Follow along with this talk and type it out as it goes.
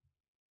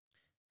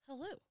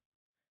Hello,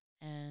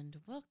 and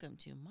welcome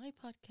to my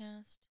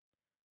podcast,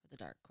 Where the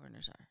Dark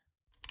Corners Are.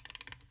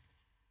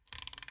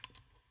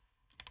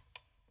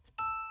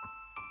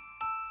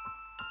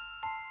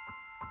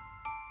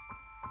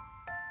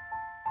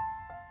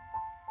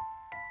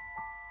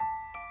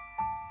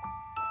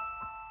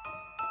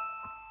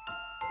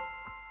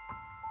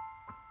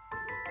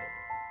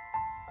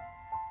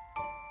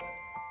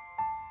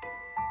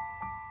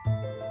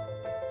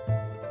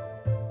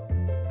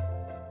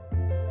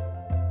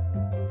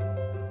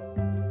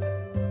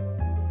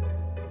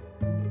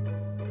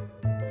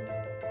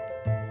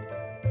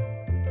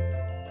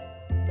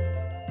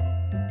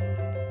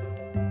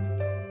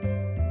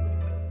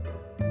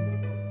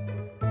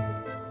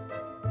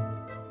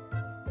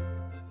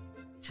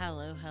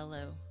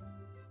 Hello.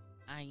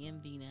 I am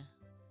Vina,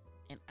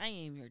 and I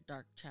am your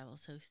Dark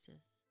Travels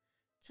hostess.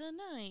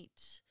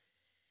 Tonight,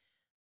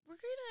 we're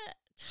going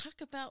to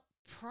talk about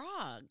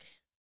Prague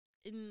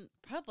in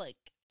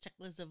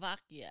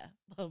Czechoslovakia,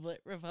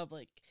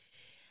 Republic.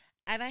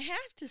 And I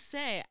have to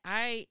say,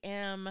 I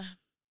am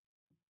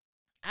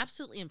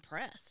absolutely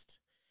impressed.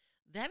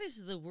 That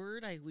is the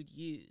word I would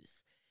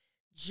use.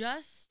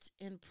 Just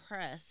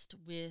impressed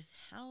with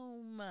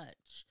how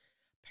much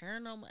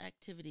paranormal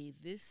activity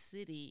this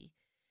city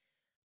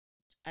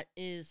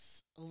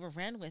is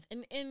overrun with.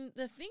 And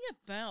the thing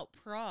about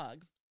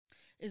Prague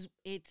is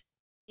it's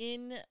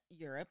in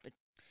Europe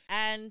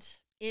and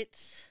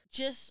it's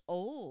just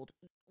old.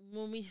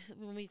 When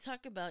we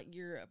talk about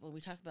Europe, when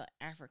we talk about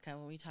Africa,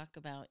 when we talk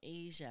about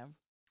Asia,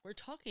 we're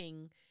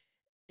talking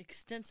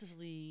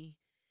extensively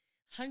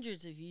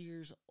hundreds of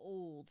years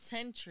old,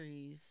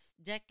 centuries,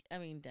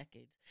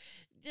 decades.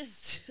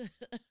 Just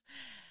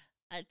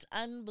it's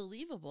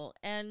unbelievable.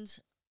 And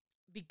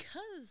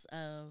because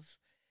of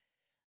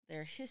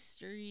their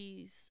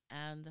histories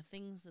and the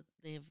things that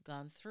they've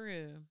gone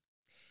through,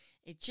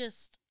 it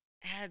just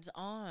adds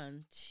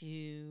on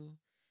to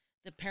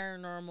the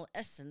paranormal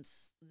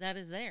essence that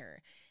is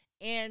there.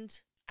 And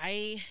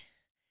I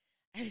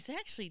was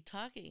actually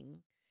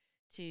talking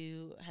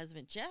to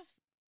husband Jeff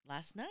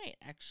last night,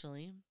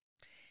 actually,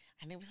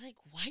 and it was like,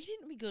 why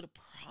didn't we go to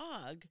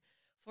Prague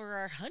for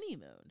our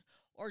honeymoon,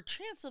 or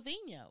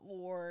Transylvania,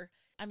 or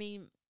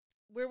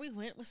where we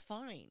went was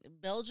fine.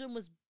 Belgium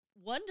was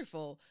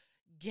wonderful.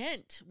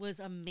 Ghent was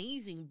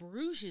amazing.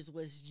 Bruges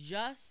was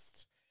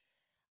just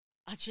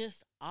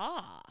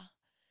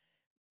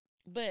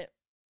But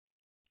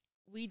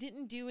we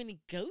didn't do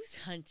any ghost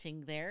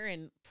hunting there,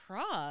 and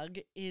Prague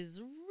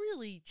is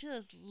really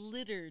just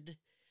littered,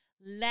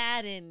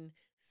 laden,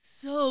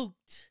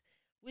 soaked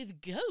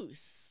with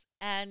ghosts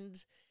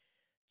and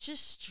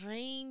just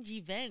strange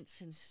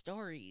events and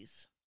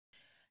stories.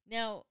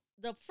 Now,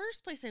 the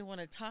first place I want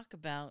to talk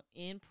about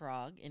in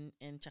Prague,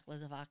 in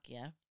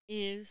Czechoslovakia,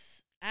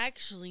 is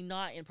actually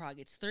not in Prague.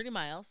 It's 30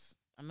 miles.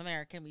 I'm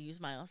American. We use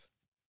miles.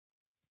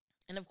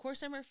 And of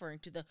course, I'm referring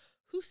to the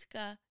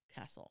Huska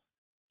Castle.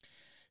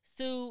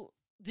 So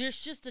there's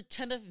just a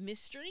ton of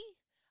mystery,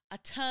 a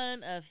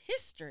ton of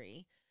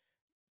history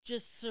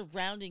just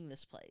surrounding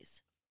this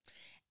place.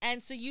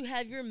 And so you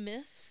have your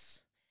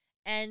myths,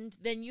 and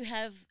then you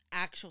have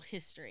actual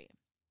history.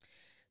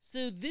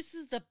 So this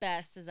is the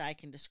best as I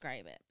can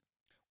describe it.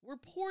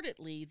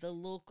 Reportedly, the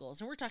locals,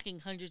 and we're talking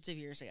hundreds of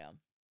years ago,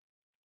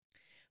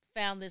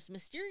 found this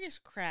mysterious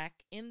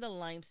crack in the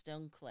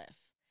limestone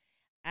cliff.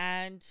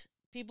 And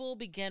people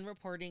began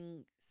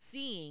reporting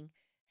seeing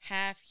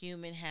half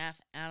human,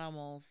 half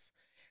animals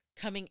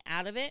coming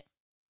out of it,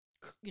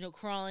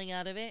 crawling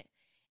out of it,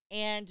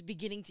 and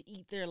beginning to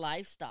eat their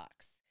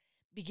livestock,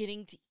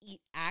 beginning to eat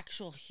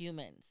actual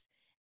humans.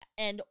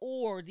 And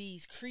or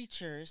these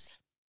creatures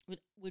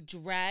would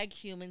drag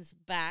humans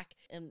back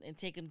and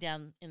take them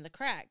down in the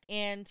crack.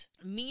 And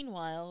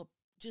meanwhile,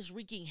 just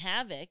wreaking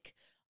havoc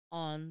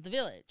on the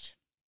village.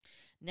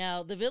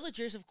 Now, the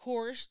villagers, of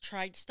course,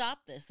 tried to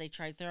stop this. They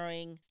tried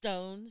throwing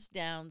stones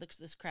down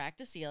this crack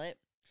to seal it,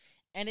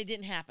 and it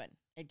didn't happen.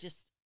 It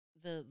just,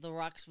 the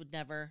rocks would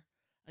never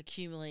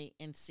accumulate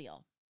and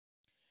seal.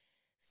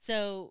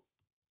 So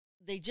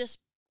they just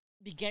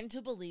began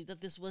to believe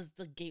that this was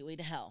the gateway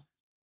to hell,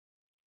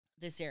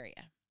 this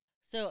area.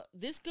 So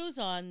this goes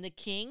on. The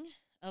king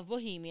of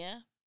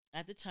Bohemia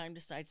at the time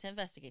decides to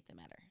investigate the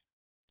matter.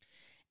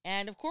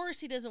 And of course,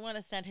 he doesn't want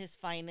to send his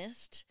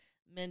finest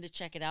men to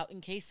check it out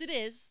in case it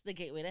is the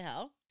gateway to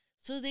hell.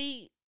 So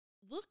they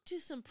look to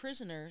some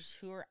prisoners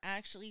who are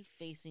actually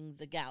facing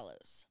the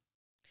gallows.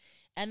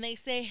 And they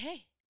say,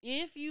 hey,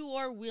 if you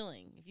are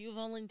willing, if you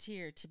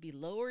volunteer to be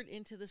lowered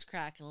into this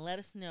crack and let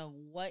us know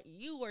what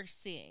you are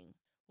seeing,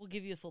 we'll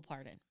give you a full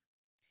pardon.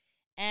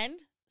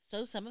 And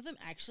so some of them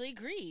actually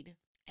agreed.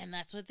 And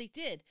that's what they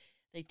did.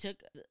 They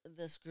took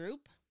this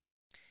group,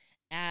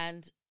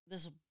 and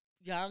this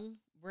young,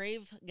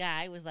 brave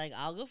guy was like,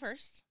 I'll go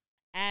first.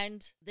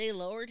 And they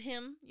lowered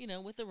him,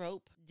 with a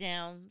rope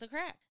down the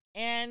crack.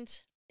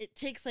 And it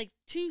takes like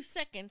 2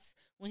 seconds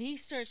when he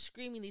starts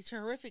screaming these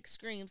horrific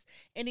screams,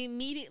 and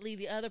immediately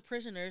the other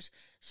prisoners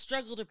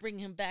struggle to bring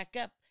him back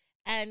up.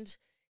 And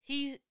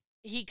he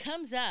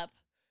comes up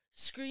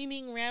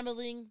screaming,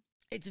 rambling.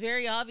 It's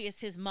very obvious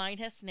his mind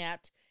has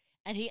snapped,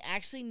 and he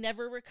actually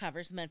never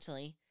recovers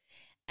mentally.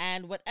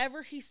 And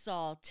whatever he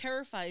saw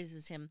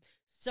terrifies him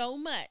so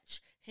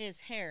much,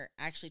 his hair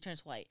actually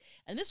turns white.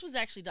 And this was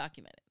actually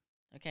documented,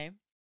 okay?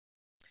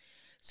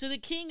 So the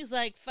king is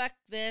like, fuck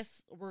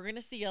this, we're going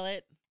to seal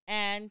it.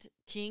 And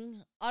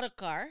King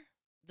Ottokar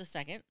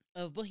II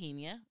of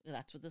Bohemia,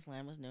 that's what this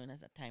land was known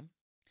as at that time,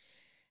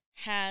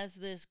 has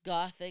this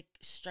Gothic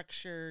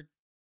structured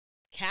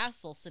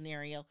castle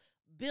scenario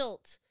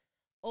built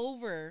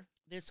over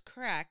this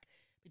crack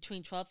between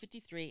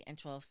 1253 and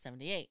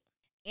 1278.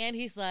 And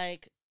he's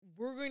like,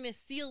 we're going to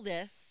seal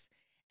this,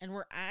 and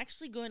we're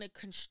actually going to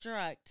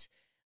construct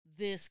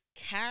this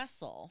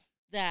castle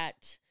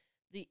that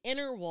the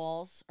inner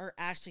walls are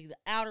actually the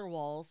outer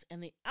walls,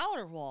 and the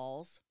outer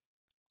walls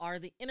are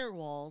the inner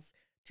walls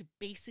to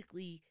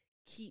basically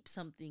keep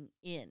something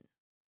in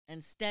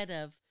instead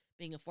of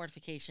being a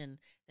fortification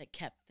that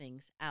kept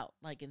things out,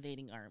 like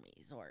invading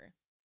armies or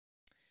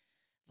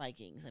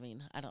Vikings. I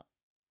mean, I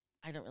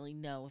don't really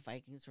know if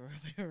Vikings were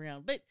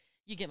around, but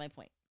you get my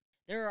point.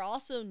 There are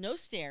also no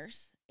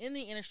stairs in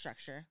the inner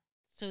structure,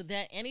 so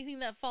that anything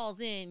that falls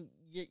in,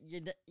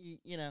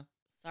 you know,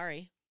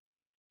 sorry,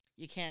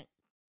 you can't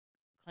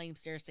climb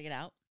stairs to get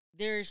out.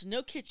 There's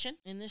no kitchen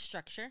in this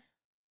structure,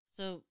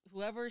 so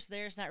whoever's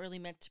there is not really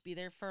meant to be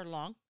there for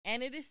long.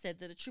 And it is said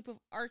that a troop of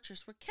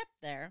archers were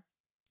kept there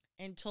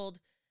and told,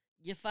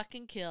 you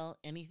fucking kill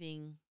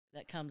anything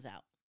that comes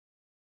out.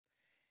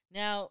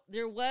 Now,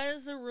 there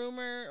was a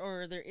rumor,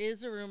 or there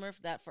is a rumor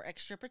that for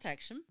extra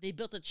protection, they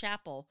built a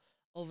chapel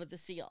over the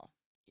seal.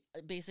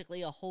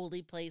 Basically a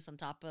holy place on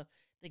top of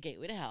the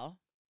gateway to hell.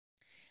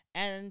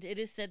 And it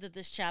is said that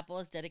this chapel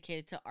is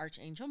dedicated to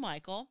Archangel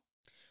Michael,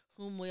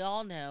 whom we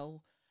all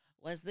know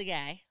was the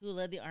guy who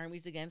led the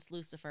armies against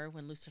Lucifer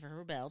when Lucifer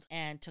rebelled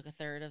and took a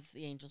third of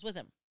the angels with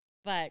him.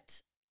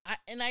 But,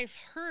 I've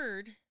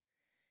heard,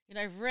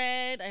 I've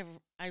read,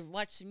 I've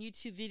watched some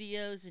YouTube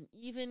videos, and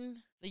even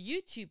the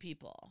YouTube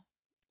people,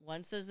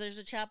 one says there's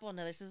a chapel,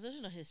 another says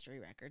there's no history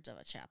records of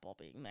a chapel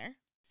being there.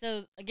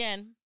 So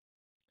again,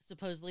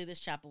 supposedly this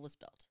chapel was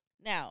built.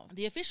 Now,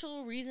 the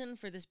official reason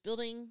for this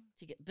building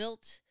to get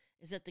built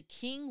is that the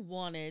king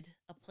wanted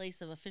a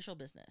place of official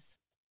business.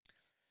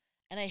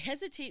 And I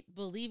hesitate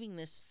believing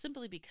this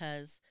simply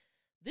because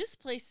this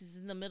place is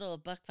in the middle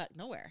of buckfuck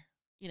nowhere.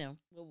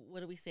 What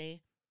do we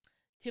say?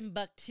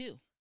 Timbuktu.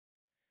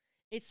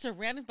 It's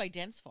surrounded by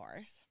dense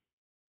forests.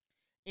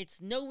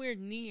 It's nowhere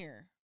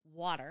near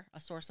water, a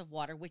source of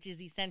water, which is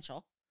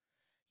essential.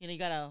 You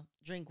gotta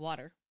drink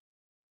water.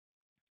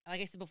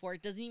 Like I said before,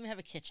 it doesn't even have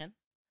a kitchen.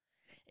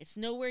 It's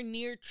nowhere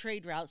near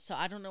trade routes, so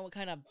I don't know what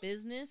kind of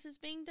business is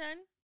being done.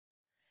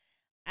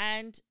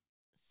 And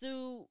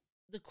so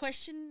the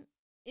question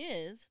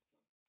is,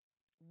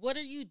 what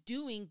are you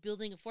doing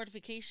building a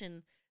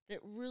fortification that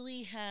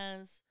really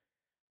has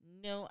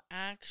no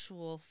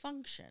actual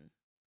function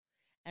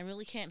and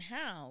really can't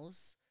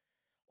house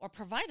or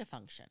provide a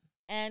function?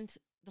 And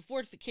the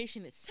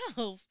fortification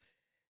itself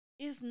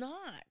is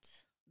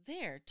not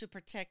there to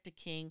protect a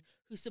king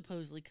who's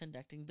supposedly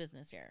conducting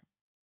business here.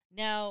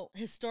 Now,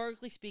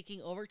 historically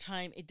speaking, over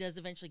time, it does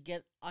eventually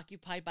get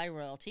occupied by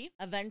royalty.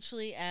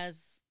 Eventually,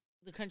 as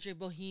the country of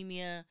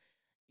Bohemia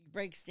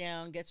breaks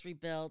down, gets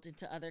rebuilt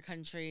into other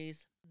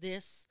countries,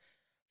 this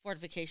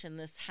fortification,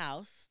 this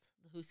house,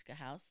 the Huska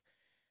house,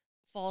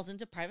 falls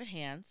into private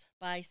hands.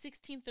 By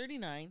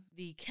 1639,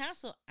 the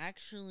castle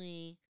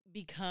actually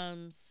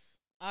becomes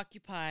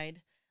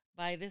occupied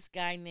by this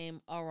guy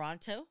named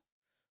Aranto,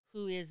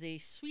 who is a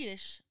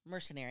Swedish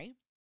mercenary.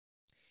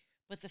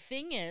 But the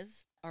thing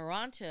is,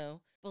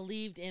 Aranto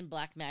believed in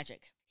black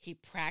magic. He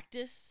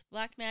practiced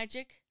black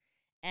magic,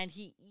 and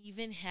he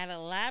even had a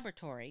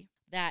laboratory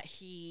that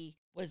he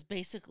was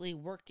basically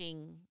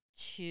working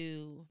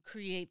to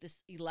create this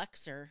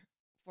elixir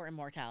for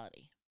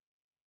immortality.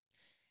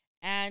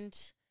 And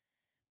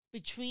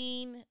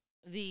between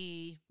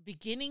the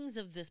beginnings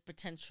of this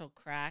potential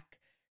crack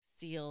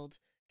sealed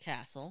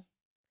castle,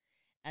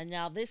 and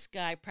now this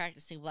guy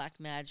practicing black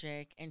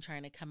magic and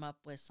trying to come up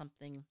with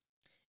something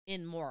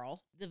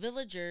immoral, the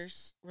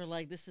villagers were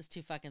like, this is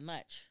too fucking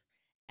much.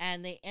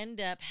 And they end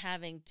up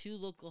having two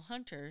local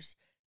hunters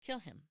kill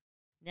him.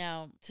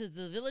 Now, to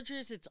the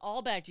villagers, it's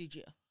all bad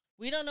juju.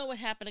 We don't know what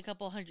happened a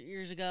couple hundred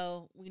years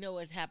ago. We know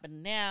what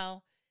happened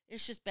now.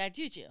 It's just bad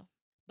juju.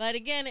 But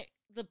again,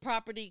 the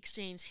property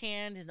exchanged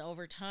hand, and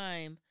over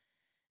time,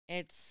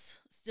 it's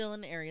still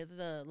an area that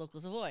the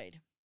locals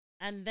avoid.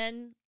 And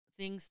then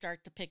things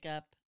start to pick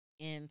up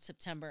in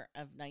September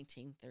of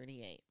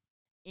 1938.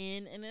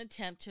 In an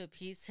attempt to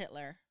appease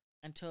Hitler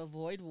and to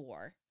avoid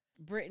war,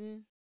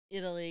 Britain,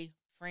 Italy,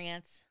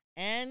 France,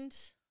 and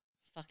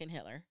fucking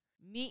Hitler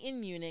meet in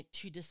Munich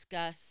to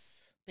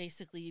discuss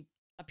basically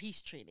a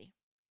peace treaty.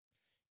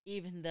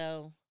 Even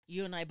though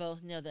you and I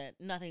both know that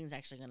nothing's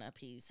actually going to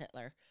appease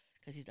Hitler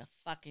because he's a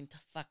fucking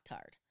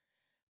fucktard.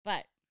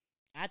 But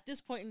at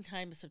this point in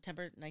time,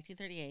 September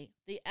 1938,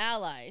 the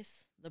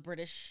Allies, the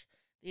British,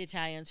 the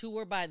Italians, who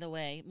were, by the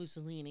way,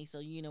 Mussolini, so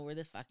you know where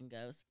this fucking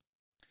goes,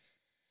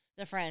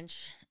 the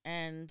French,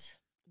 and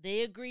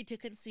they agreed to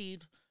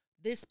concede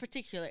this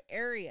particular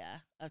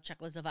area of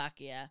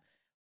Czechoslovakia,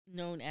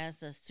 known as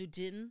the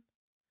Sudeten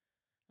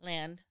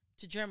land,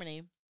 to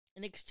Germany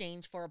in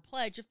exchange for a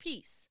pledge of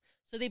peace.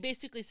 So they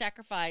basically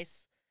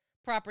sacrifice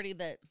property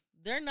that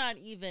they're not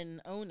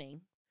even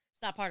owning.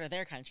 It's not part of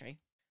their country.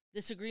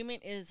 This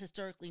agreement is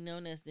historically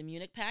known as the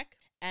Munich Pact,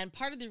 and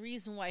part of the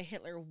reason why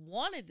Hitler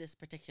wanted this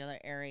particular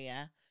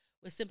area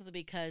was simply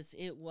because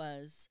it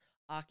was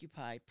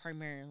occupied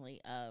primarily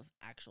of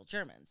actual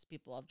Germans,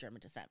 people of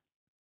German descent.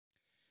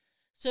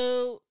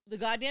 So the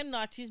goddamn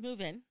Nazis move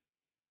in.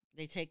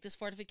 They take this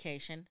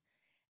fortification,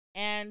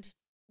 and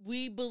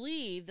we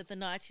believe that the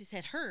Nazis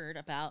had heard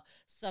about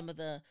some of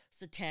the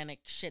satanic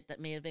shit that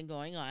may have been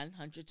going on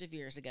hundreds of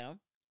years ago,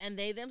 and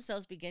they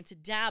themselves began to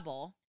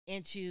dabble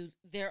into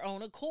their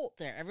own occult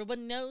there.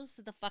 Everyone knows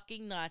that the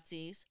fucking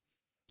Nazis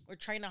were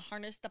trying to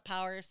harness the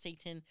power of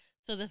Satan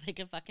so that they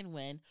could fucking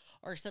win,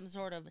 or some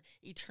sort of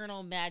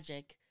eternal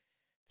magic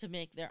to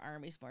make their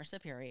armies more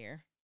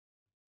superior.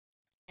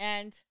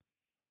 And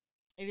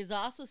it is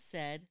also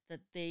said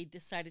that they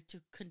decided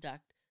to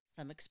conduct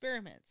some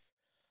experiments.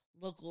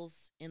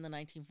 Locals in the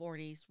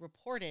 1940s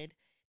reported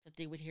that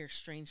they would hear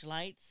strange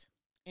lights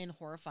and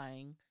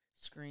horrifying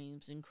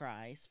screams and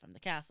cries from the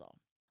castle.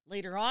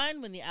 Later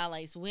on, when the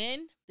Allies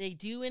win, they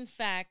do in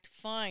fact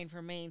find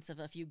remains of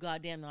a few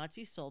goddamn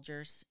Nazi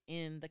soldiers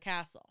in the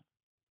castle.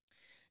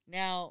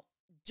 Now,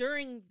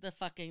 during the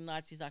fucking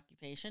Nazis'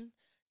 occupation,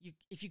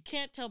 if you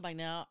can't tell by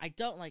now, I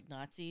don't like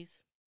Nazis.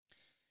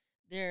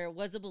 There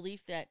was a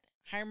belief that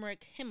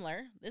Heinrich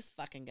Himmler, this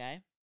fucking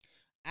guy,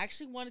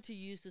 actually wanted to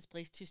use this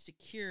place to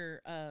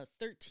secure a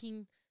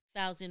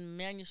 13,000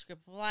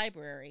 manuscript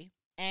library.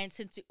 And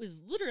since it was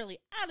literally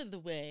out of the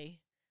way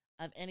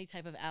of any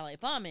type of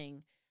Allied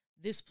bombing,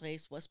 this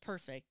place was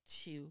perfect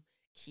to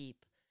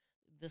keep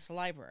this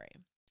library.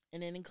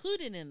 And then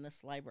included in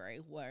this library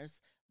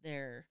was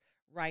their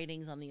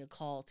writings on the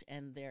occult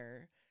and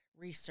their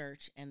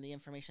research and the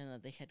information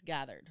that they had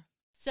gathered.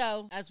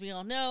 So, as we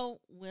all know,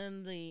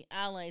 when the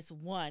Allies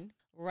won,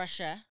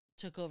 Russia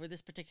took over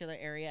this particular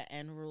area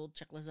and ruled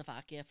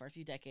Czechoslovakia for a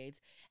few decades.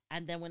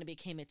 And then when it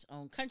became its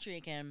own country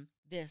again,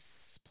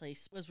 this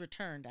place was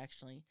returned,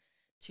 actually,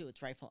 to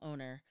its rightful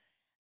owner.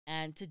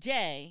 And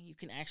today, you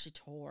can actually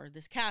tour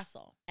this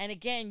castle. And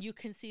again, you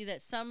can see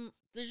that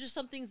there's just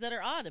some things that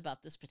are odd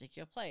about this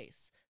particular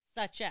place,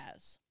 such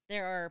as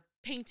there are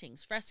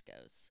paintings,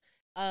 frescoes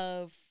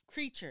of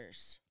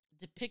creatures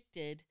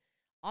depicted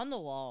on the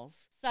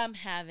walls, some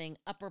having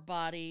upper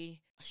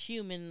body,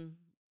 human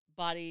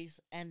bodies,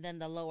 and then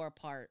the lower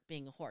part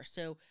being a horse.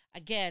 So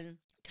again,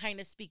 kind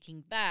of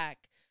speaking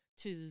back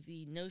to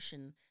the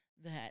notion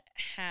that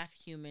half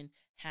human,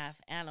 half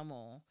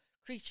animal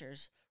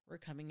creatures were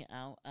coming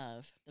out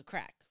of the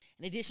crack.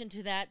 In addition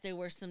to that, there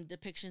were some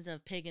depictions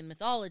of pagan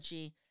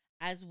mythology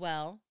as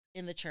well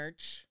in the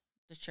church.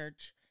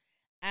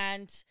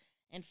 And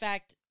in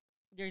fact,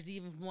 there's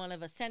even one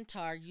of a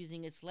centaur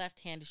using its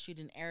left hand to shoot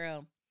an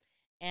arrow.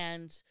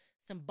 And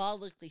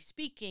symbolically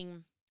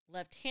speaking,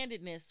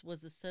 left-handedness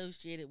was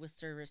associated with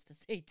service to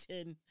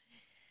Satan.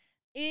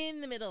 In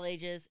the Middle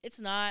Ages, it's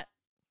not.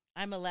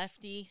 I'm a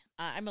lefty.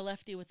 I'm a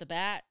lefty with a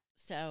bat,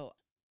 so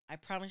I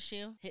promise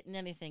you, hitting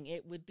anything,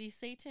 it would be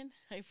Satan.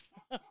 I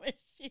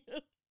promise you.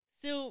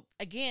 So,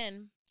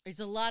 again, there's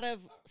a lot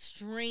of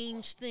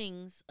strange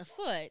things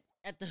afoot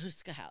at the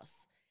Huska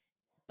House.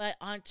 But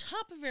on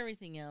top of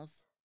everything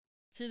else,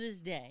 to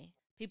this day,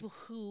 people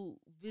who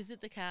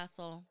visit the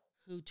castle,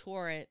 who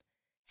tour it,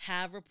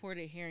 have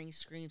reported hearing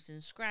screams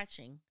and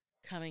scratching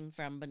coming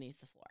from beneath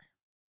the floor.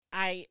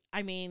 I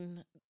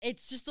mean,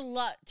 it's just a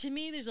lot. To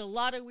me, there's a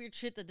lot of weird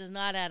shit that does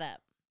not add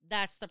up.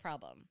 That's the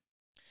problem.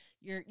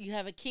 You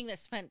have a king that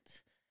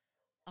spent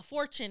a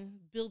fortune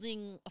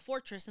building a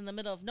fortress in the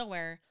middle of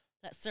nowhere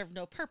that served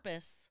no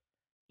purpose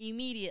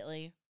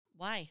immediately.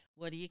 Why?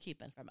 What are you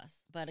keeping from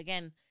us? But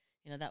again,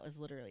 that was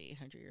literally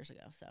 800 years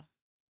ago. So,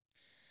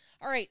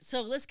 all right,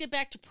 so let's get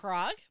back to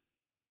Prague.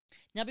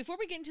 Now, before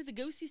we get into the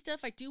ghosty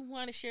stuff, I do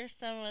want to share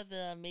some of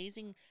the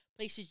amazing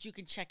places you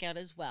can check out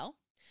as well.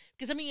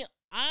 Because, I mean,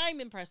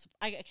 I'm impressed.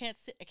 I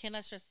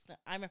cannot stress,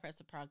 I'm impressed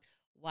with Prague.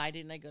 Why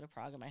didn't I go to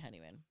Prague on my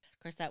honeymoon? Of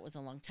course, that was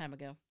a long time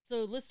ago.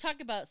 So let's talk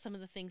about some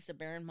of the things to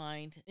bear in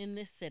mind in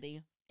this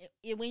city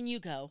when you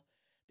go.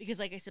 Because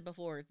like I said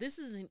before, this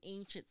is an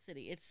ancient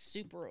city. It's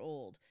super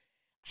old.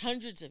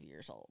 Hundreds of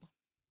years old.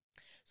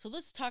 So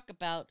let's talk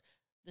about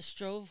the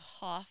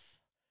Strovhof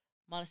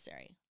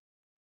Monastery.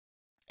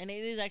 And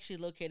it is actually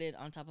located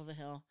on top of a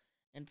hill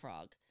in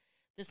Prague.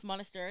 This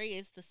monastery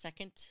is the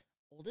second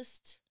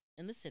oldest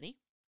in the city.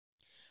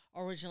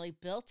 Originally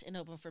built and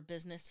open for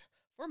business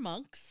for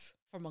monks,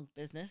 for monk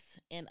business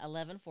in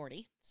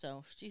 1140.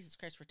 So, Jesus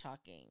Christ, we're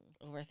talking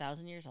over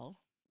 1,000 years old.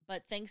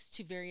 But thanks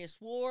to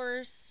various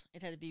wars,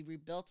 it had to be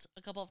rebuilt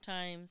a couple of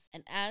times.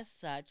 And as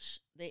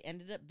such, they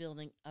ended up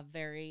building a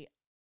very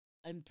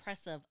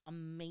impressive,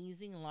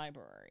 amazing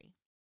library.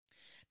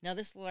 Now,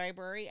 this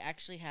library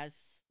actually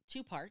has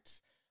two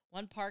parts.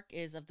 One part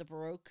is of the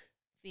Baroque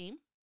theme,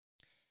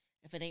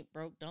 If it ain't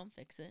broke, don't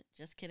fix it.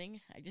 Just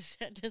kidding. I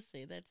just had to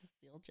say that's a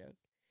steel joke.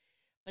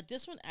 But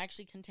this one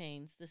actually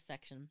contains, this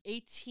section,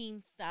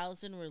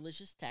 18,000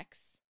 religious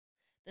texts.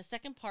 The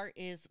second part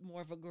is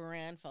more of a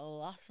grand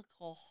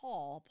philosophical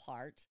hall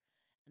part,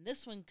 and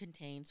this one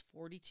contains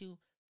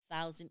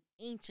 42,000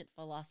 ancient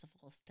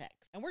philosophical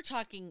texts. And we're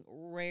talking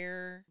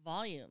rare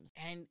volumes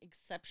and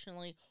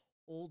exceptionally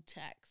old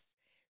texts.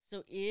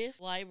 So if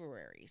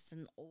libraries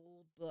and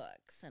old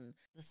books and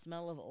the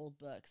smell of old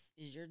books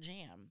is your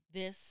jam,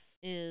 this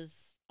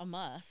is a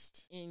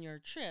must in your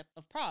trip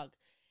of Prague.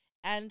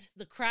 And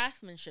the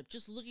craftsmanship,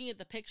 just looking at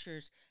the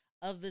pictures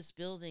of this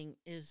building,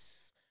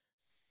 is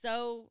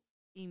so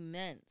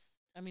immense.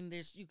 I mean,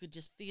 you could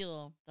just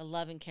feel the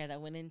love and care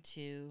that went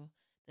into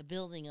the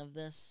building of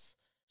this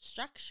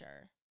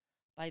structure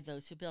by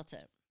those who built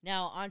it.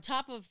 Now, on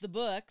top of the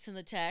books and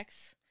the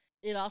texts,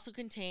 it also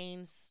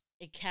contains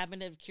a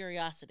cabinet of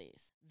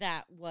curiosities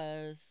that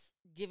was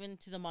given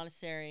to the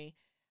monastery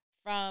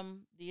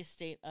from the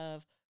estate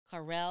of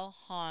Karel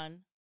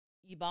Han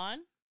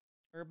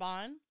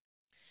Urban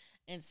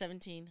in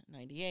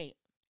 1798.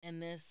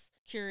 And this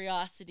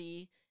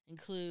curiosity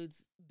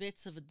includes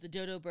bits of the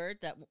dodo bird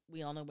that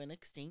we all know went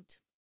extinct,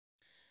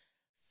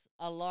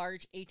 a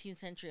large 18th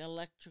century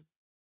electric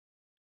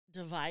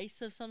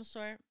device of some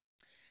sort,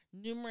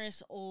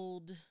 numerous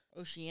old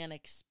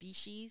oceanic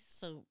species,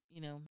 so,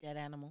 dead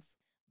animals,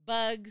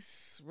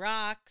 bugs,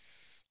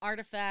 rocks,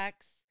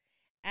 artifacts,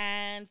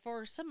 and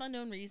for some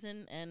unknown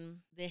reason, and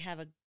they have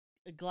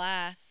a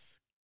glass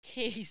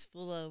case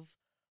full of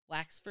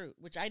wax fruit,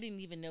 which I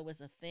didn't even know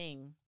was a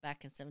thing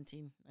back in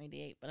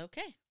 1798, but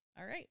okay,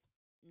 all right,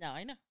 now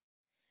I know.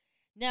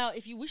 Now,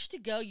 if you wish to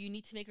go, you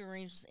need to make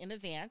arrangements in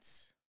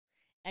advance,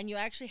 and you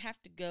actually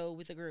have to go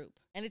with a group,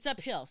 and it's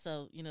uphill,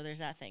 so, there's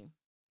that thing.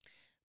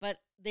 But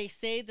they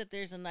say that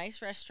there's a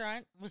nice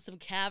restaurant with some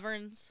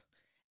caverns,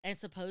 and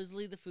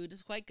supposedly the food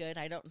is quite good.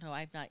 I don't know.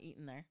 I've not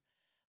eaten there.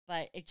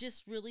 But it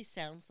just really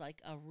sounds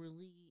like a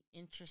really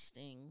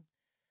interesting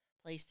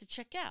place to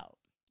check out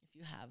if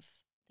you have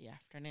the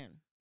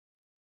afternoon.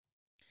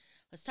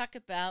 Let's talk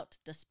about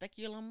the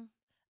Speculum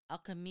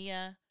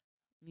Alchemia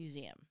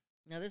Museum.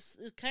 Now, this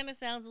kind of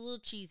sounds a little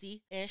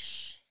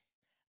cheesy-ish,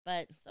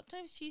 but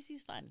sometimes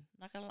cheesy's fun,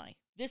 not going to lie.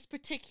 This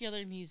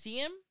particular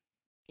museum,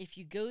 if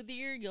you go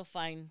there, you'll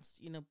find,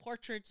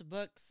 portraits,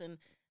 books, and,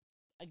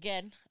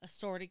 again,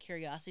 assorted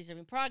curiosities. I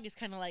mean, Prague is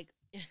kind of like,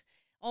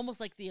 almost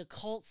like the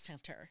occult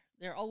center.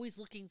 They're always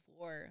looking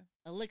for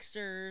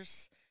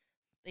elixirs,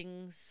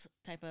 things,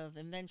 type of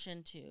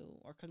invention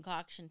or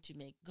concoction to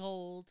make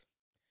gold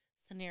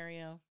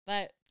scenario.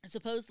 But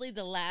supposedly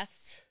the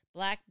last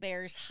black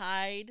bear's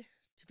hide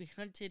to be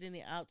hunted in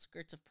the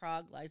outskirts of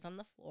Prague lies on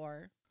the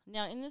floor.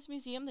 Now, in this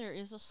museum, there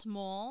is a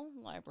small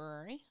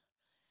library.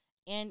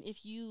 And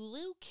if you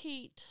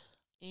locate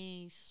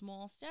a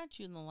small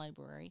statue in the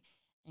library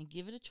and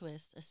give it a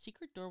twist, a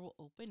secret door will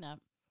open up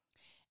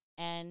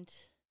and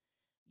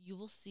you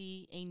will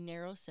see a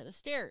narrow set of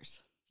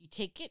stairs. If you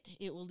take it,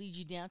 it will lead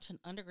you down to an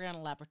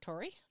underground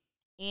laboratory.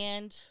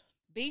 And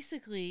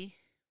basically,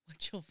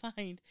 what you'll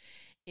find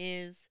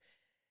is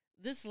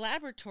this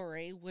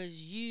laboratory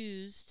was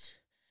used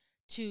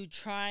to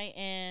try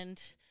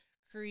and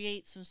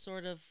create some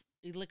sort of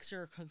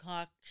elixir or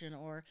concoction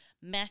or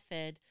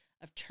method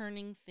of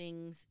turning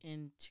things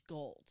into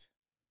gold,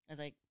 as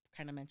I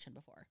kind of mentioned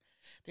before.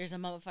 There's a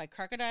mummified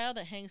crocodile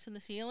that hangs from the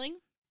ceiling,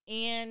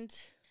 and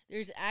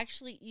there's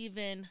actually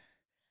even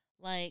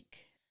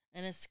like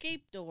an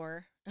escape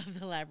door of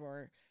the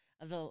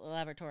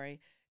laboratory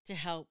to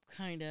help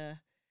kind of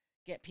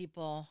get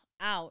people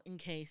out in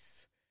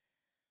case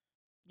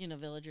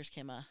villagers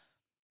came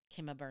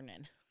a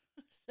burning.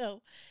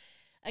 So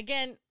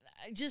again,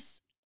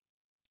 just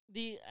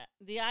the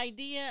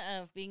idea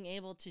of being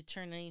able to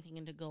turn anything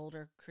into gold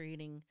or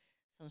creating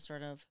some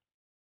sort of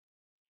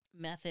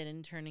method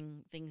in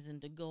turning things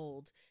into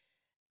gold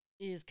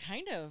is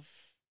kind of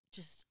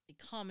just a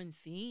common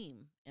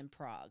theme in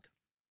Prague.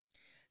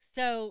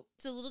 So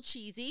it's a little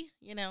cheesy,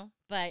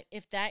 but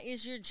if that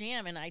is your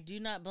jam, and I do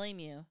not blame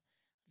you,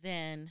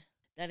 then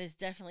that is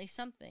definitely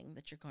something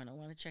that you're going to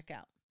want to check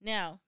out.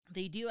 Now,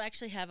 they do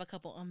actually have a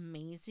couple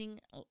amazing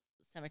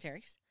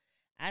cemeteries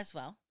as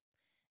well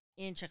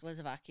in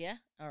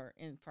Czechoslovakia or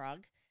in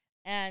Prague.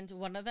 And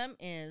one of them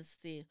is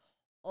the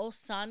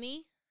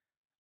Olsany,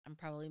 I'm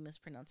probably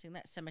mispronouncing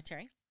that,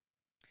 cemetery.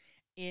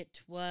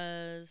 It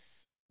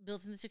was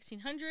built in the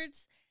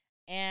 1600s,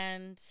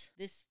 and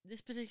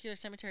this particular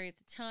cemetery at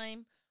the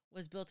time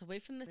was built away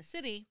from the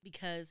city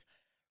because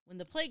when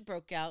the plague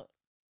broke out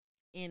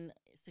in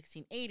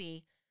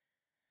 1680,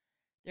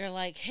 they're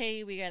like,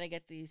 hey, we got to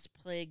get these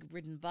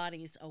plague-ridden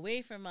bodies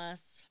away from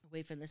us,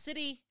 away from the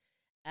city,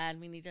 and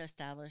we need to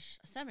establish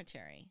a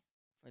cemetery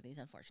for these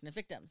unfortunate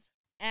victims.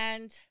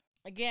 And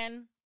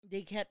again,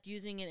 they kept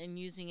using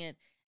it,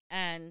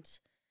 and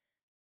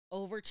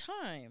over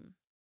time,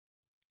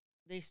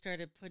 they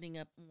started putting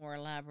up more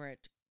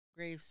elaborate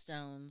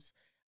gravestones.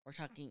 We're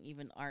talking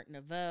even Art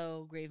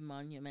Nouveau grave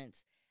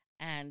monuments,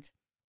 and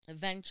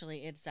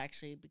eventually it's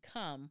actually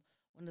become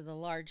one of the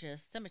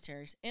largest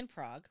cemeteries in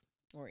Prague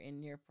or in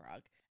near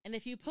Prague. And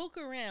if you poke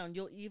around,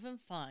 you'll even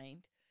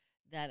find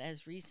that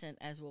as recent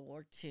as World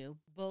War II,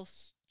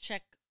 both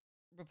Czech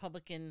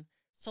Republican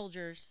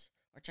soldiers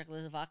or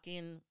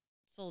Czechoslovakian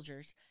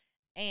soldiers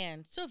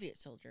and Soviet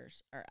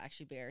soldiers are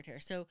actually buried here.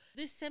 So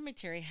this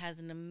cemetery has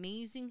an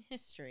amazing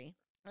history,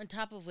 on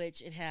top of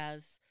which it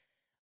has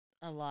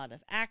a lot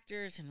of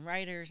actors and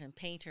writers and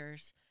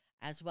painters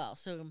as well.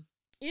 So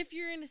if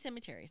you're into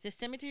cemeteries, this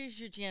cemetery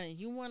is your jam and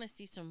you want to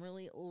see some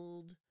really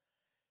old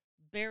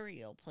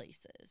burial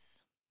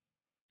places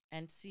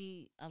and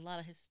see a lot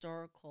of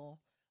historical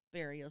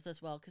burials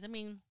as well. Because, I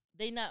mean,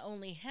 they not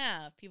only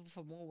have people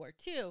from World War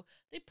II,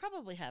 they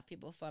probably have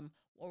people from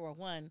World War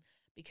One,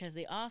 because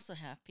they also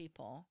have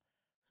people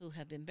who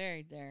have been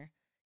buried there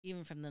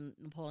even from the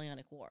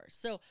Napoleonic Wars.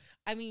 So,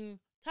 I mean,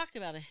 talk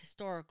about a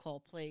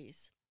historical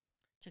place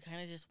to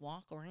kind of just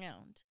walk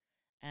around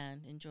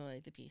and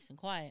enjoy the peace and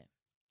quiet.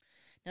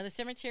 Now, the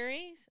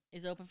cemetery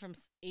is open from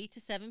 8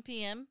 to 7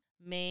 p.m.,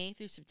 May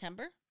through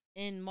September.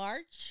 In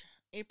March,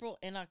 April,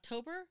 and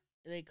October,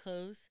 they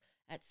close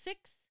at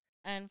 6.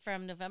 And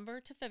from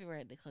November to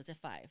February, they close at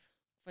 5.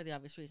 For the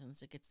obvious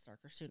reasons, it gets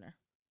darker sooner.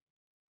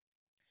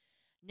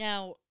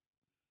 Now,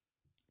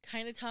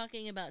 kind of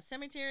talking about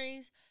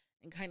cemeteries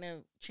and kind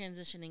of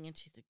transitioning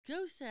into the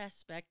ghost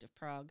aspect of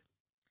Prague,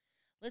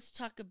 let's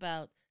talk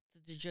about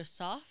the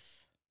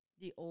Josef,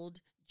 the old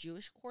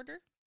Jewish quarter.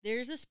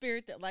 There's a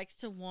spirit that likes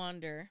to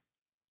wander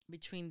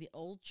between the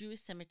old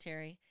Jewish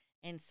cemetery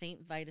and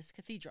St. Vitus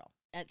Cathedral.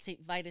 At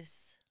St.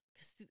 Vitus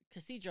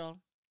Cathedral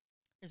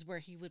is where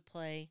he would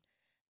play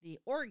the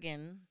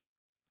organ,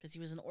 because he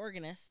was an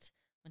organist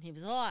when he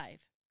was alive.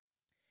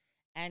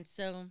 And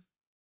so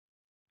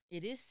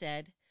it is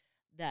said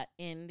that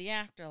in the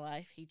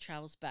afterlife, he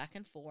travels back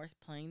and forth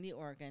playing the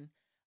organ,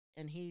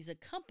 and he's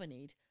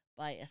accompanied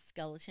by a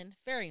skeleton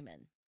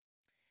ferryman.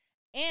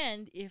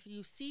 And if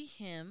you see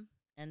him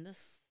and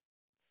this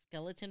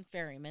skeleton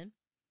ferryman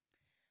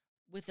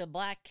with a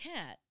black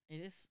cat, it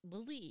is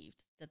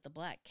believed that the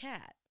black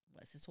cat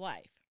was his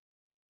wife.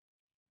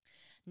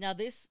 Now,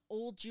 this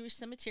old Jewish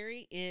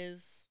cemetery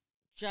is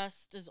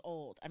just as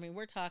old. I mean,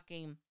 we're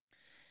talking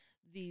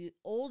the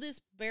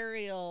oldest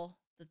burial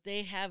that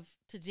they have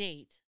to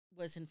date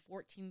was in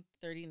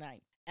 1439.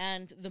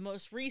 And the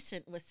most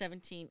recent was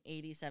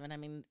 1787. I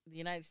mean, the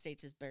United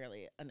States is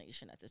barely a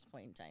nation at this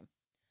point in time.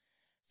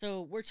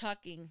 So we're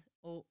talking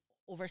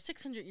over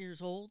 600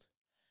 years old.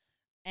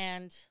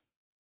 And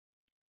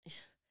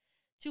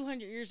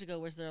 200 years ago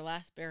was their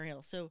last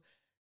burial. So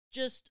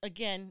just,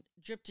 again,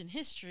 dripped in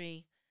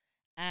history.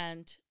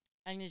 And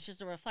it's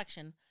just a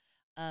reflection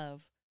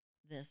of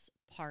this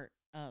part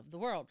of the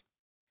world.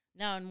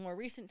 Now, in more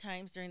recent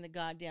times, during the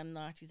goddamn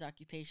Nazis'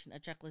 occupation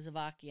of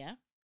Czechoslovakia,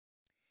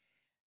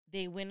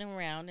 they went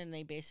around and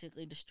they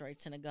basically destroyed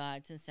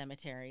synagogues and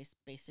cemeteries,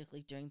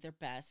 basically doing their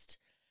best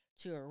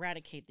to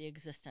eradicate the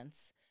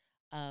existence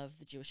of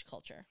the Jewish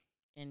culture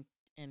in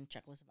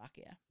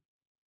Czechoslovakia.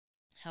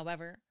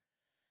 However,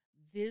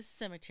 this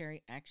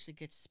cemetery actually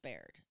gets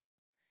spared.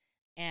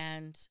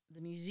 And the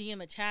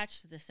museum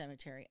attached to the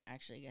cemetery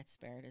actually gets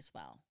spared as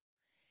well.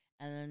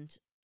 And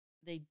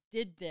they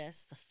did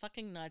this, the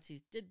fucking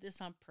Nazis did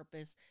this on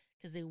purpose,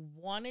 because they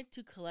wanted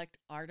to collect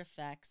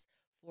artifacts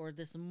for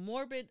this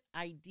morbid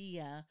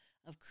idea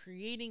of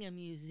creating a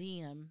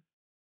museum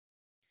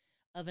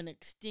of an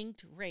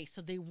extinct race.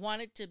 So they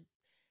wanted to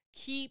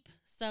keep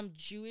some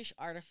Jewish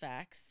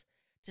artifacts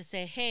to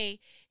say, hey,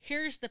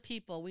 here's the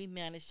people we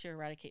managed to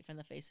eradicate from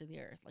the face of the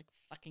earth, like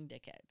fucking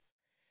dickheads.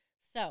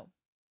 So,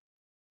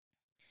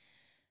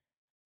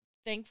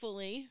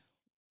 thankfully,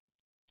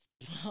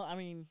 I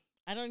mean,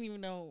 I don't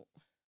even know,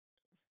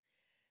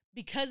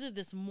 because of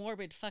this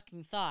morbid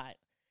fucking thought,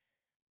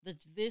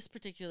 this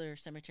particular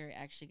cemetery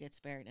actually gets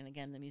spared. And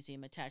again, the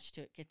museum attached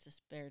to it gets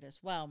spared as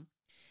well.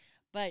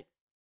 But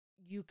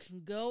you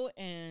can go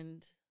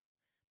and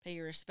pay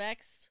your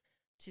respects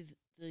to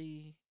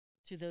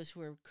those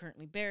who are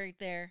currently buried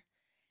there.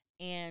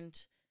 And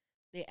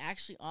they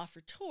actually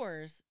offer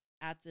tours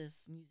at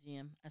this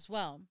museum as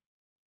well.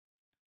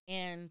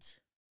 And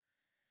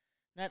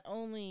not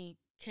only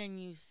can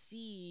you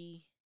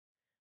see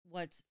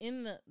what's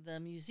in the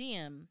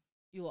museum,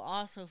 you will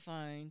also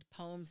find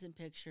poems and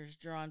pictures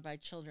drawn by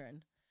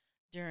children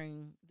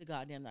during the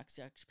goddamn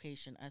Nazi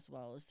occupation, as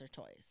well as their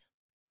toys.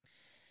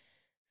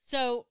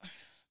 So,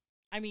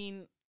 I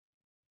mean,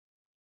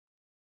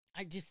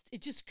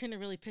 it just kind of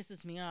really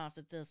pisses me off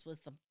that this was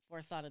the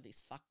forethought of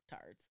these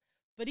fucktards.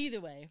 But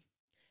either way,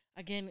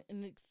 again,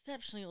 an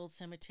exceptionally old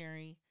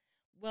cemetery,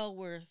 well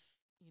worth,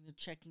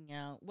 checking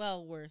out,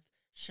 well worth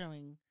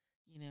showing,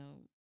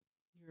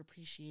 your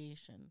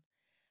appreciation.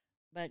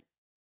 But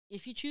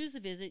if you choose to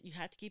visit, you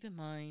have to keep in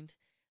mind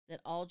that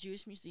all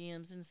Jewish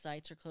museums and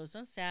sites are closed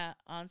on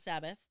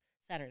Sabbath,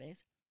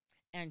 Saturdays,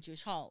 and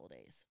Jewish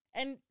holidays.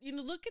 And,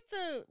 look at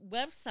the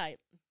website.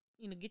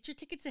 Get your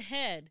tickets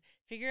ahead.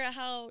 Figure out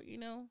how you're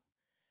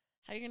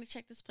going to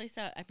check this place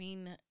out. I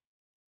mean,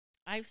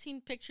 I've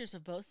seen pictures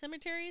of both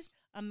cemeteries.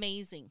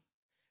 Amazing.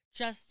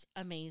 Just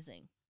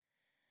amazing.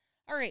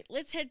 All right,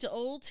 let's head to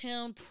Old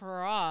Town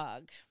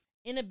Prague.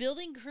 In a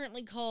building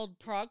currently called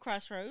Prague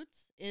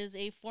Crossroads is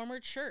a former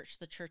church,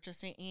 the Church of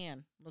St.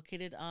 Anne,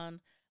 located on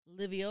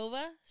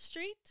Liviova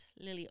Street.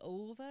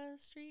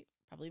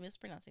 Probably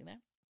mispronouncing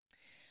that.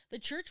 The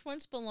church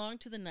once belonged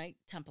to the Knight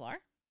Templar,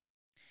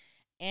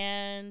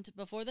 and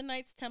before the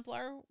Knights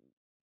Templar,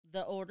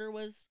 the order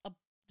was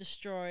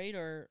destroyed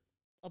or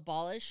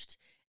abolished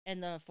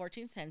in the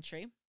 14th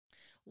century.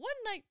 One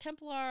Knight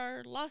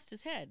Templar lost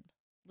his head,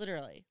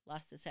 literally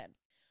lost his head.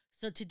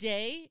 So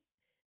today,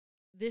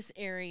 this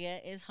area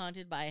is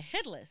haunted by a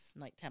headless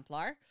Knight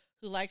Templar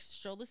who likes to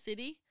stroll the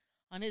city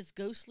on his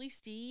ghostly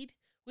steed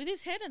with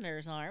his head under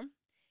his arm.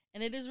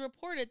 And it is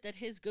reported that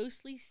his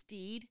ghostly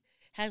steed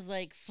has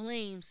like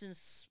flames and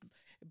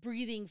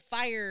breathing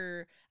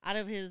fire out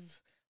of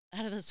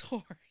this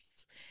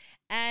horse.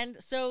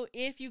 And so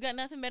if you got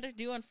nothing better to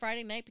do on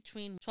Friday night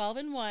between 12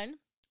 and 1,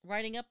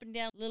 riding up and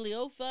down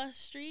Liliova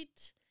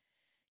Street,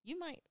 you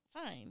might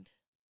find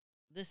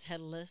this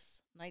headless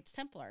Knights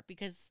Templar,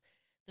 because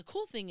the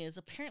cool thing is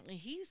apparently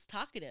he's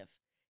talkative.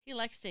 He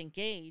likes to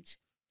engage,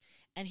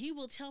 and he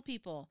will tell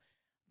people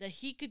that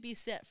he could be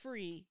set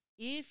free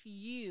if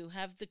you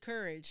have the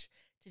courage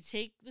to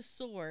take the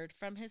sword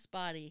from his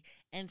body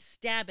and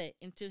stab it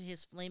into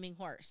his flaming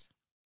horse.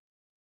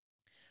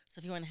 So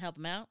if you want to help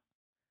him out,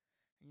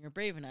 and you're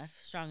brave enough,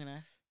 strong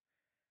enough,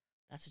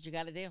 that's what you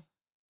got to do.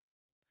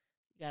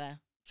 You got to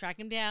track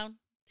him down,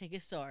 take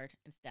his sword,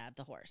 and stab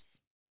the horse.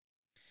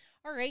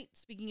 All right,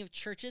 speaking of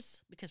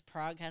churches, because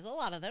Prague has a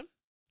lot of them,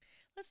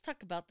 let's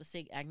talk about the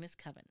St. Agnes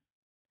Coven.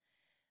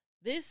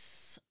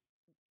 The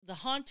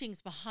hauntings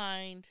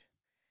behind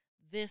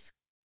this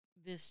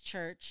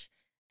church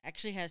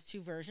actually has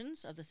two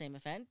versions of the same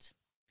event.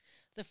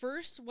 The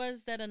first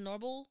was that a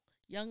noble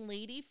young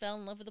lady fell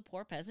in love with a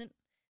poor peasant.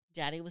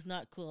 Daddy was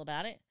not cool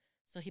about it,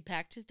 so he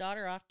packed his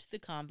daughter off to the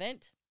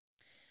convent.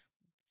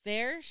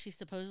 There, she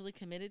supposedly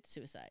committed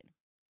suicide.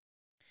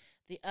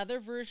 The other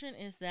version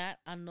is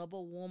that a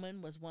noble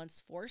woman was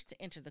once forced to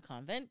enter the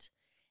convent,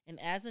 and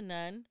as a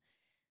nun,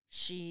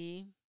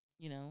 she,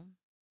 was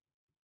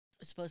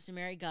supposed to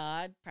marry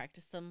God,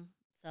 practice some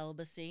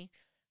celibacy,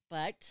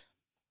 but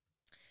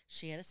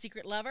she had a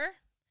secret lover.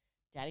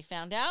 Daddy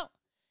found out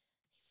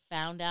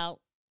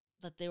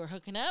that they were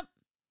hooking up.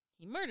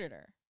 He murdered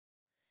her.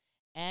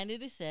 And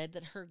it is said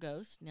that her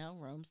ghost now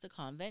roams the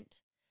convent.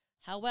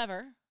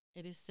 However,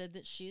 it is said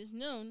that she is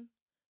known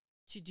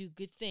to do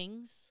good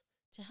things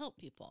to help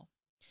people.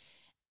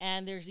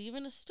 And there's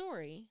even a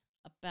story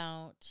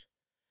about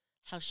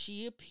how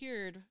she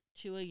appeared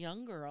to a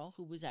young girl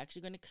who was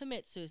actually going to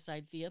commit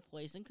suicide via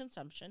poison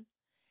consumption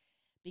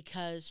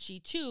because she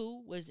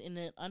too was in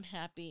an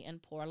unhappy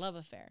and poor love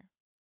affair.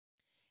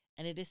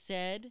 And it is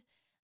said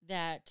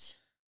that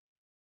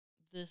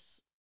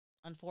this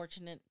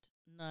unfortunate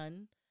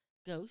nun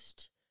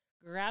ghost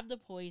grabbed the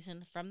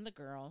poison from the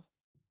girl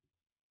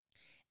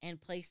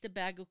and placed a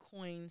bag of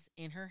coins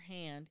in her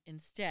hand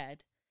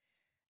instead,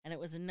 and it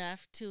was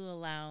enough to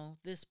allow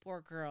this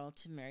poor girl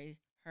to marry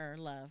her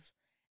love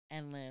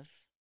and live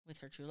with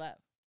her true love.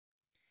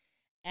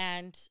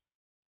 And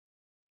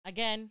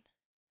again,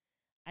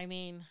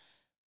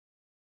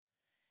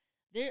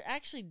 there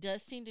actually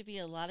does seem to be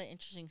a lot of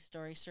interesting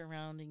stories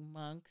surrounding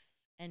monks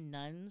and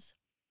nuns.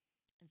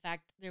 In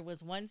fact, there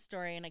was one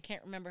story, and I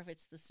can't remember if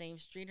it's the same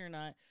street or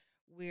not,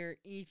 where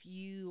if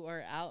you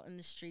are out in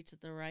the streets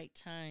at the right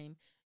time,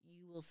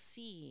 you will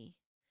see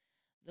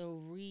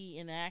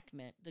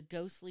the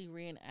ghostly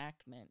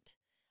reenactment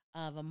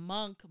of a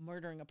monk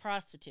murdering a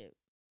prostitute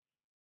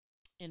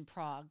in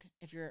Prague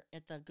if you're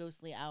at the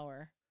ghostly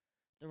hour,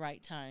 the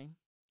right time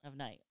of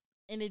night.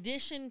 In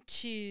addition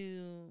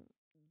to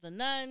the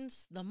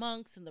nuns, the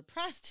monks, and the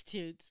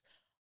prostitutes,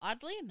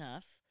 oddly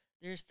enough,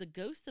 there's the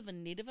ghost of a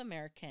Native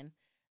American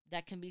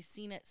that can be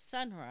seen at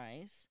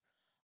sunrise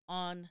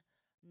on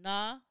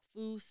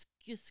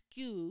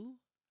Nafuskisku.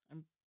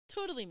 I'm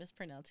totally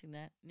mispronouncing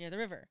that, near the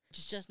river, which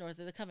is just north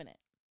of the Covenant.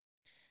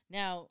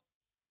 Now,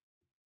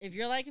 if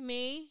you're like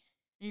me,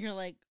 and you're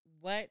like,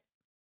 what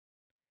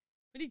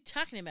are you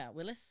talking about,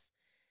 Willis?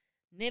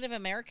 Native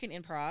American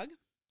in Prague?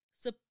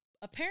 So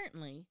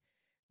apparently,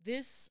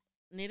 this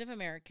Native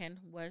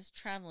American was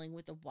traveling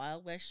with the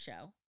Wild West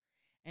show,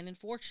 and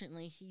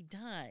unfortunately, he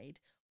died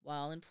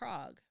while in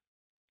Prague.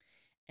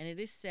 And it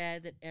is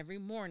said that every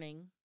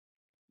morning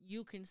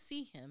you can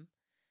see him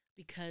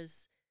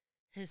because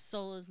his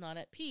soul is not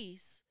at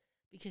peace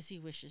because he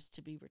wishes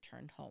to be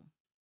returned home.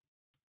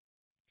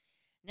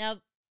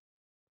 Now,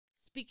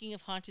 speaking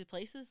of haunted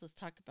places, let's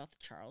talk about the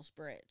Charles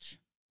Bridge.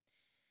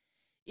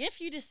 If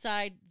you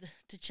decide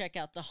to check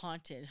out the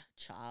haunted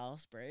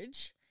Charles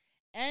Bridge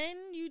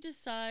and you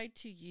decide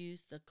to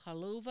use the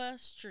Karlova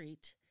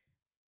Street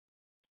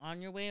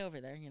on your way over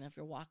there, if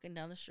you're walking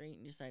down the street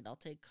and you decide, I'll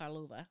take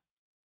Karlova,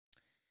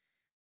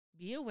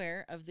 be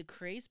aware of the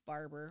crazed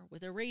barber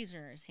with a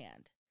razor in his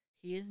hand.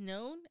 He is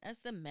known as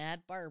the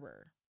Mad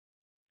Barber.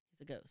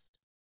 He's a ghost.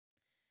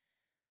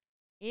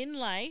 In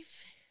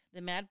life, the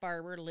Mad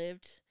Barber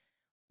lived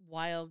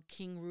while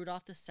King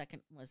Rudolph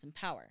II was in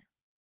power.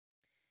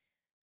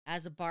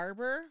 As a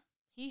barber,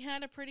 he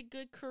had a pretty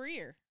good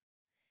career,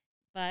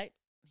 but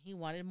he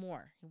wanted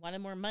more. He wanted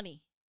more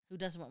money. Who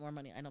doesn't want more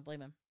money? I don't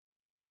blame him.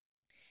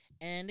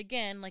 And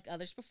again, like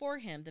others before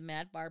him, the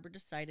mad barber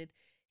decided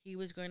he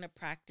was going to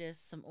practice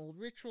some old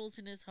rituals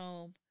in his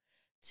home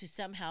to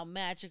somehow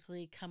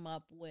magically come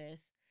up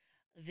with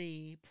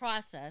the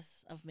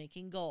process of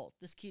making gold.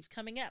 This keeps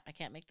coming up. I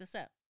can't make this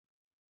up.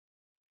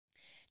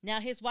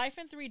 Now, his wife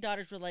and 3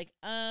 daughters were like,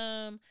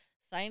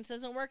 science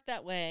doesn't work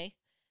that way.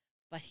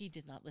 But he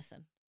did not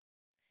listen.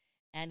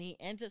 And he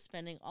ends up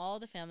spending all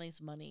the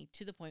family's money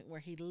to the point where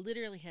he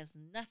literally has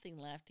nothing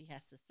left. He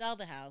has to sell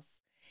the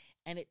house.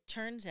 And it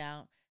turns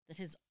out that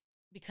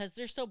because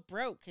they're so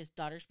broke, his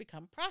daughters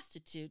become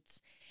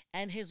prostitutes.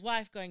 And his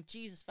wife, going,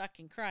 Jesus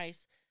fucking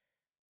Christ,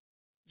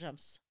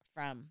 jumps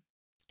from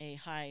a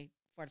high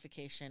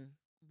fortification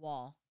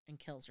wall and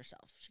kills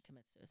herself. She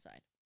commits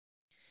suicide.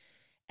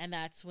 And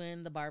that's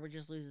when the barber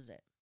just loses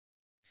it.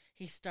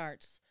 He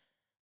starts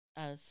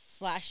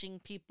slashing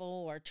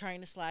people or trying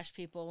to slash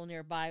people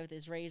nearby with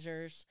his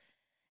razors.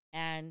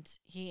 And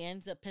he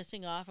ends up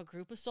pissing off a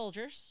group of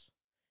soldiers.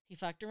 He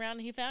fucked around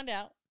and he found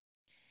out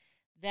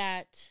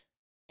that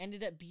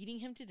ended up beating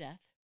him to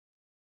death.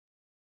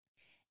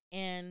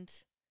 And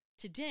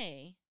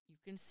today you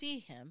can see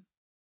him,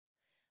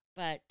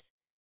 but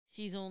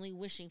he's only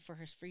wishing for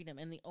his freedom.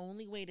 And the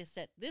only way to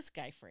set this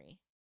guy free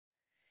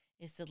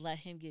is to let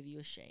him give you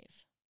a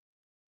shave.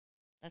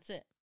 That's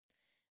it.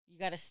 You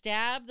got to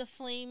stab the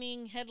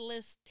flaming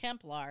headless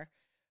Templar,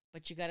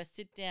 but you got to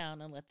sit down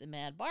and let the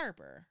mad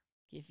barber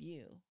give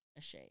you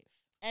a shave.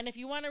 And if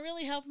you want to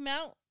really help him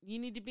out, you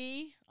need to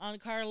be on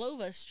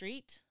Karlova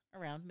Street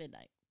around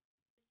midnight.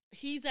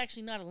 He's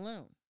actually not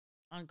alone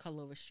on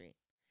Karlova Street.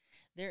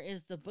 There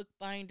is the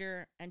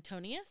bookbinder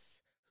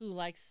Antonius, who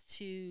likes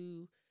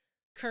to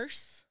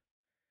curse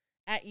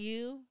at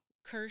you.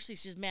 Curse,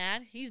 he's just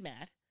mad. He's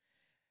mad.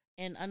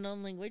 In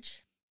unknown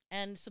language.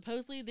 And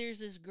supposedly there's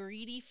this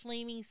greedy,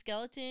 flaming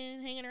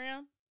skeleton hanging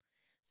around.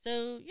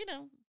 So,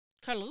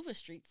 Karlova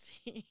Street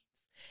seems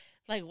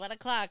like 1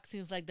 o'clock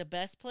seems like the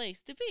best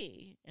place to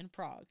be in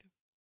Prague.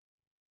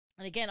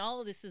 And again, all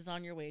of this is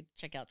on your way to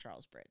check out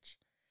Charles Bridge.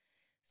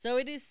 So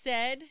it is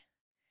said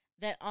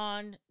that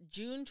on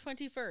June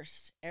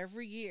 21st,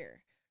 every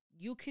year,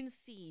 you can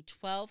see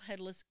 12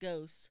 headless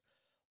ghosts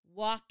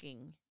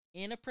walking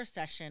in a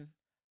procession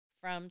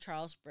from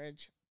Charles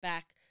Bridge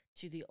back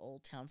to the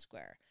old town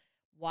square.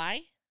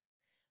 Why?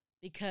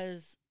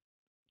 Because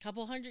a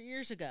couple hundred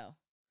years ago,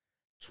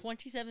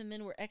 27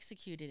 men were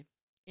executed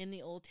in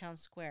the old town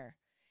square,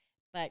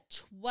 but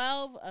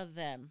 12 of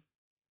them,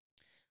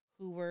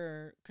 who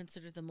were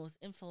considered the most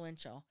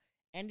influential,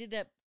 ended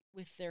up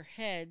with their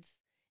heads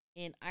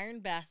in iron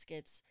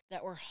baskets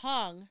that were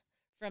hung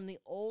from the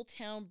old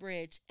town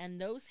bridge, and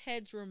those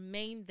heads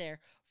remained there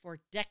for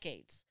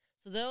decades.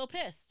 So they're all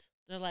pissed.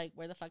 They're like,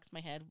 where the fuck's my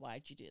head?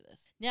 Why'd you do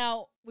this?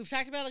 Now, we've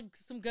talked about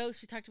some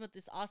ghosts. We talked about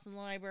this awesome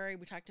library.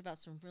 We talked about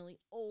some really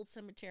old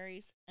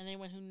cemeteries. And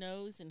anyone who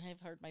knows and have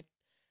heard my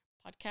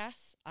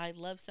podcasts, I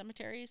love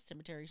cemeteries.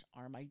 Cemeteries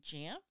are my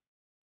jam.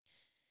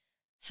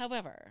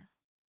 However,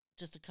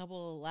 just a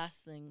couple of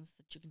last things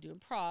that you can do in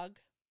Prague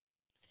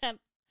that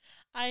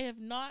I have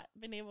not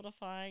been able to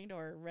find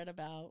or read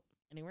about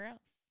anywhere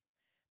else.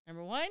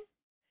 Number 1,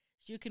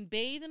 you can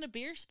bathe in a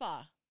beer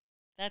spa.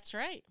 That's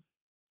right.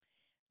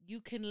 You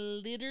can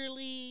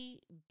literally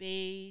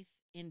bathe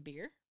in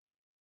beer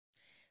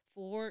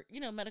for,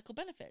 medical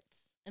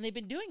benefits. And they've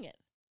been doing it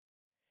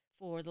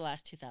for the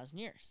last 2,000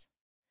 years.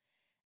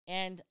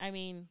 And,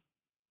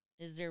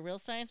 is there real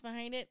science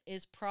behind it?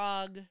 Is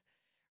Prague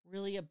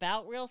really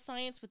about real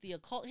science with the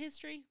occult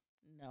history?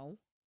 No.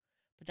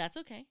 But that's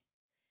okay.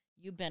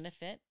 You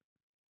benefit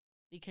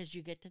because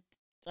you get to,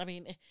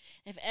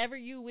 if ever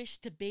you wish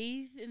to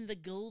bathe in the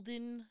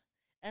golden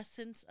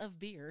essence of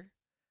beer,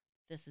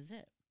 this is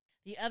it.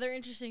 The other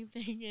interesting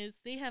thing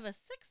is they have a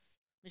sex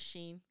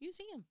machine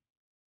museum.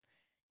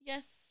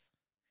 Yes.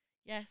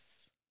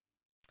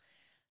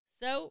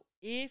 So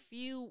if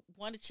you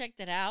want to check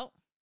that out,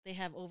 they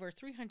have over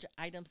 300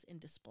 items in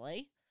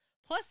display,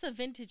 plus a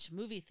vintage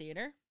movie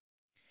theater.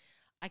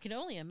 I can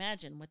only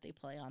imagine what they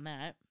play on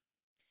that.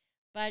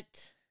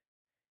 But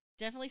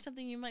definitely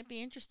something you might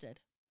be interested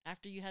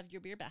after you have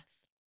your beer bath.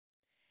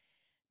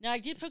 Now, I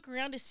did poke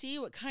around to see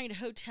what kind of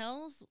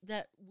hotels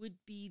that would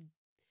be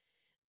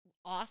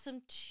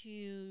awesome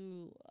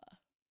to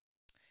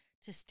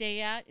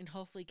stay at and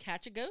hopefully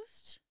catch a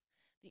ghost.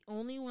 The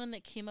only one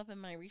that came up in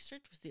my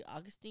research was the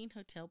Augustine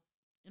Hotel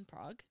in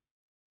Prague.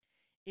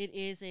 It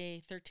is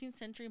a 13th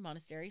century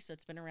monastery, so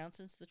it's been around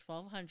since the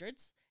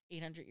 1200s,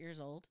 800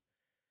 years old,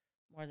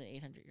 more than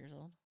 800 years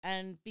old.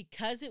 And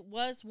because it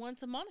was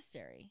once a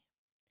monastery,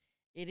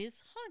 it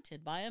is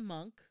haunted by a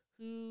monk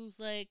who's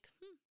like,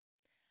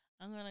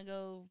 I'm going to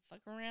go fuck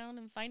around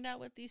and find out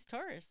what these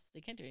tourists,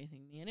 they can't do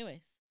anything to me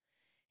anyways.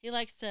 He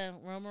likes to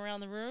roam around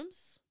the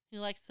rooms. He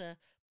likes to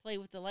play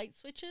with the light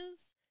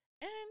switches.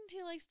 And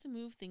he likes to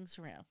move things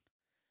around.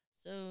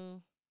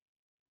 So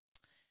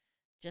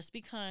just be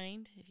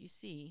kind if you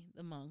see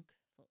the monk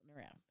floating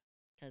around.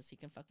 because he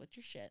can fuck with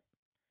your shit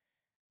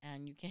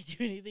and you can't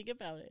do anything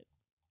about it.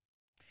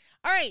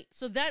 All right,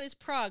 so that is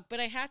Prague,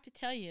 but I have to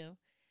tell you,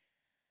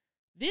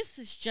 this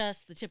is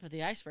just the tip of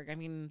the iceberg. I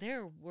mean,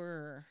 there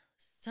were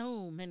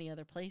so many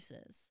other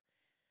places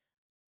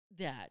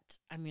that,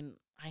 I mean,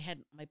 I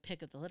had my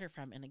pick of the litter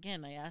from. And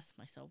again, I asked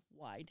myself,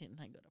 why didn't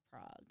I go to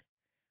Prague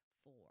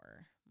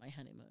for my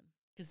honeymoon?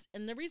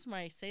 And the reason why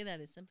I say that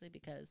is simply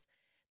because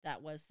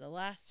that was the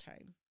last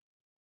time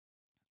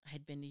I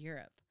had been to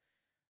Europe.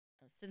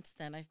 Since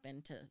then, I've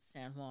been to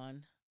San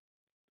Juan,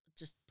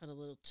 just put a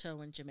little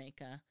toe in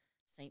Jamaica,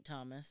 St.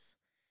 Thomas,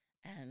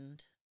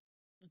 and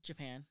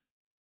Japan,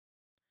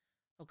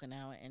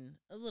 Okinawa, and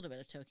a little bit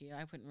of Tokyo.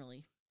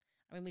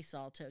 We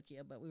saw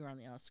Tokyo, but we were on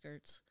the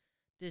outskirts.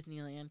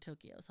 Disneyland,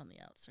 Tokyo's on the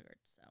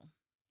outskirts. So,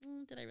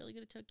 did I really go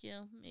to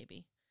Tokyo?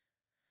 Maybe.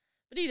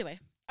 But either way.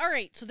 All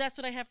right, so that's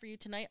what I have for you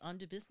tonight on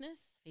To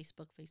Business.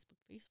 Facebook.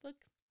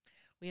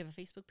 We have a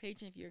Facebook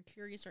page, and if you're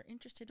curious or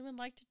interested and would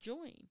like to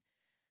join,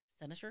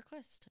 send us a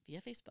request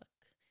via Facebook.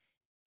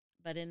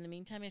 But in the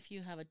meantime, if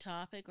you have a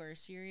topic or a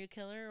serial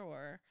killer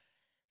or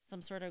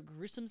some sort of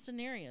gruesome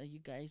scenario you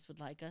guys would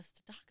like us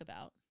to talk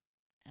about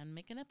and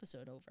make an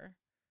episode over,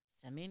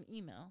 send me an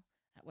email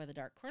at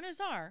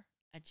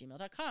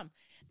wherethedarkcornersare@gmail.com.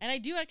 And I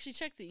do actually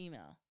check the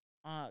email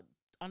on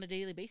a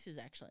daily basis,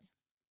 actually.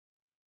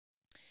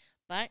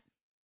 But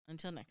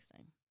until next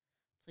time,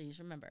 please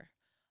remember,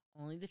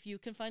 only the few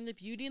can find the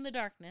beauty in the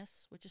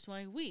darkness, which is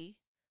why we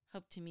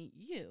hope to meet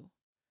you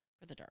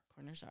where the dark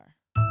corners are.